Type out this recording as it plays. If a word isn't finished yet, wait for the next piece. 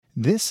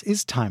This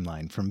is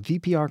Timeline from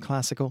VPR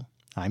Classical.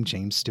 I'm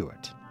James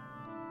Stewart.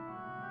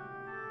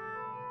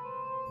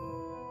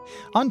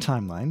 On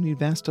Timeline,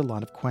 we've asked a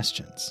lot of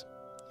questions.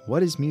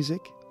 What is music?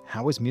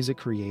 How is music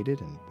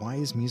created? And why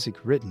is music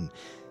written?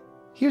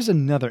 Here's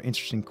another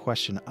interesting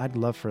question I'd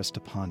love for us to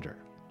ponder.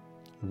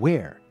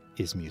 Where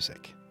is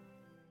music?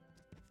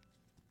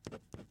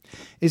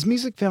 Is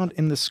music found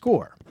in the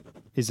score?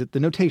 Is it the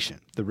notation,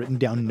 the written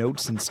down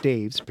notes and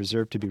staves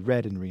preserved to be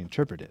read and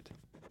reinterpreted?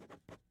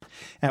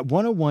 At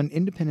 101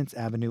 Independence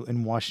Avenue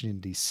in Washington,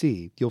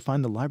 D.C., you'll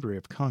find the Library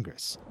of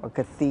Congress. A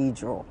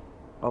cathedral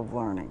of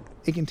learning.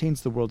 It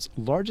contains the world's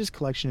largest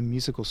collection of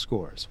musical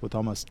scores with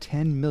almost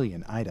 10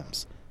 million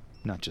items.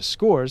 Not just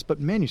scores,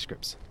 but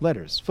manuscripts,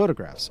 letters,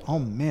 photographs, all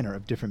manner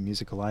of different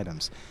musical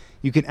items.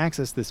 You can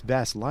access this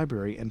vast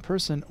library in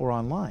person or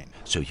online.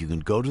 So you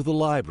can go to the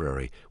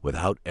library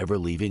without ever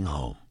leaving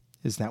home.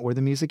 Is that where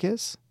the music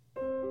is?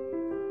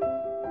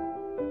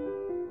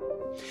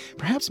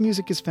 Perhaps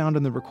music is found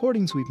in the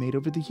recordings we've made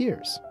over the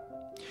years.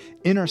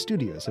 In our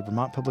studios at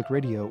Vermont Public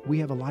Radio, we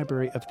have a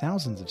library of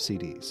thousands of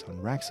CDs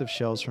on racks of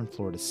shelves from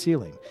floor to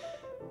ceiling.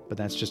 But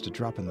that's just a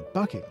drop in the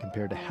bucket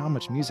compared to how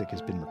much music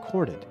has been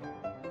recorded.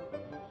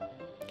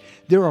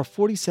 There are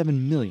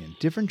 47 million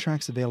different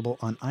tracks available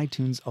on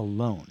iTunes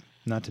alone,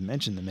 not to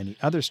mention the many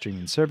other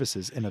streaming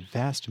services in a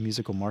vast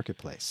musical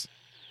marketplace.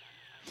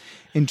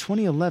 In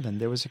 2011,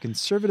 there was a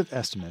conservative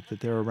estimate that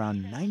there are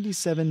around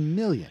 97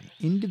 million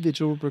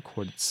individual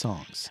recorded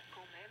songs.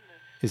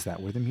 Is that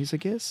where the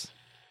music is?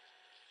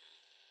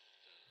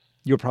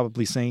 You're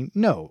probably saying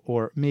no,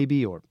 or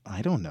maybe, or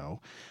I don't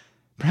know.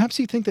 Perhaps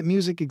you think that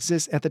music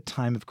exists at the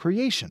time of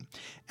creation,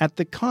 at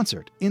the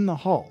concert, in the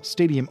hall,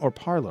 stadium, or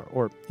parlor,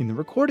 or in the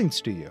recording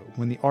studio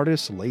when the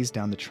artist lays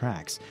down the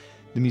tracks.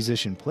 The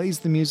musician plays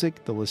the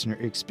music, the listener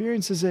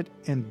experiences it,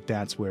 and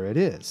that's where it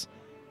is.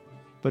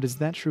 But is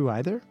that true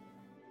either?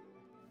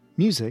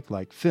 Music,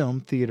 like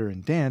film, theater,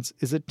 and dance,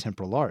 is a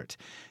temporal art.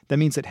 That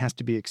means it has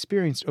to be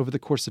experienced over the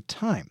course of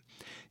time.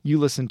 You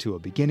listen to a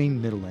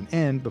beginning, middle, and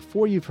end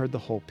before you've heard the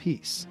whole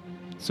piece.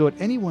 So at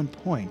any one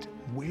point,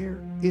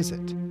 where is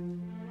it?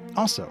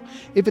 Also,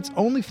 if it's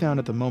only found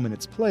at the moment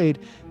it's played,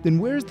 then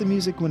where's the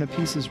music when a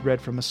piece is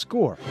read from a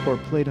score or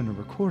played on a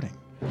recording?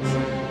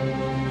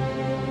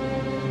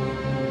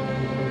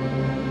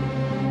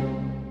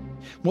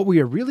 What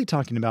we are really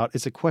talking about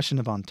is a question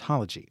of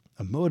ontology,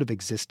 a mode of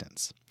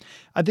existence.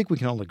 I think we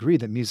can all agree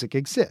that music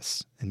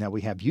exists, and that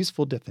we have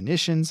useful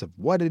definitions of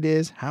what it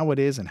is,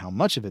 and how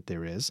much of it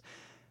there is.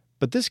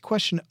 But this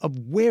question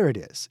of where it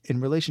is in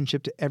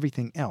relationship to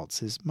everything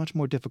else is much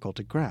more difficult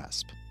to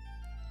grasp.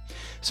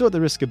 So at the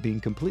risk of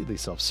being completely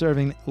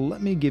self-serving,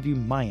 let me give you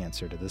my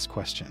answer to this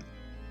question.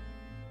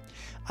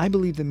 I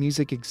believe that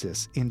music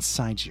exists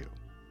inside you.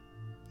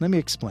 Let me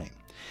explain.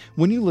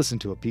 When you listen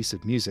to a piece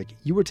of music,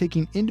 you are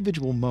taking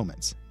individual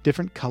moments,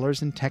 different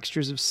colors and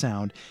textures of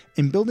sound,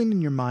 and building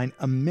in your mind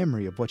a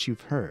memory of what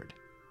you've heard.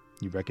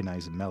 You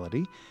recognize a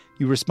melody,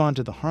 you respond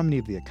to the harmony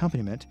of the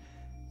accompaniment,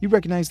 you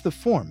recognize the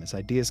form as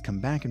ideas come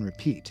back and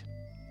repeat.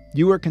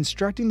 You are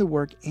constructing the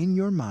work in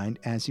your mind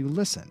as you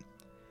listen.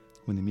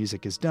 When the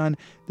music is done,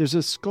 there's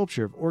a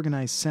sculpture of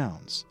organized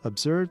sounds,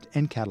 observed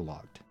and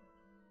cataloged.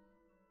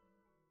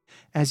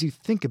 As you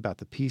think about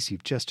the piece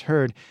you've just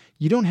heard,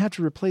 you don't have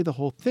to replay the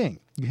whole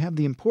thing. You have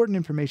the important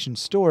information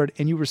stored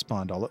and you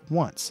respond all at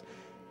once.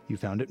 You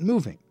found it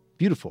moving,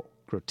 beautiful,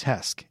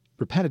 grotesque,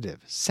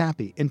 repetitive,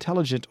 sappy,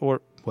 intelligent,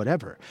 or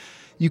whatever.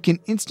 You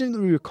can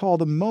instantly recall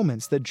the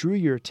moments that drew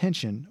your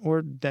attention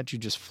or that you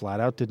just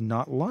flat out did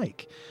not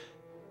like.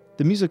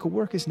 The musical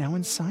work is now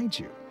inside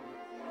you.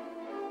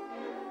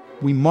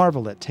 We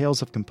marvel at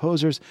tales of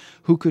composers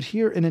who could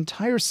hear an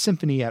entire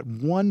symphony at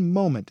one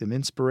moment of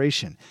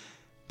inspiration.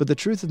 But the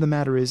truth of the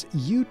matter is,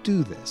 you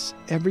do this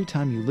every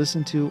time you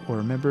listen to or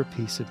remember a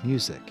piece of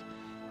music.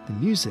 The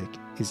music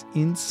is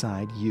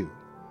inside you.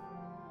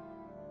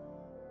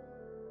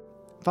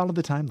 Follow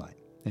the timeline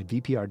at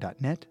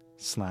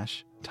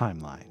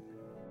vpr.net/timeline.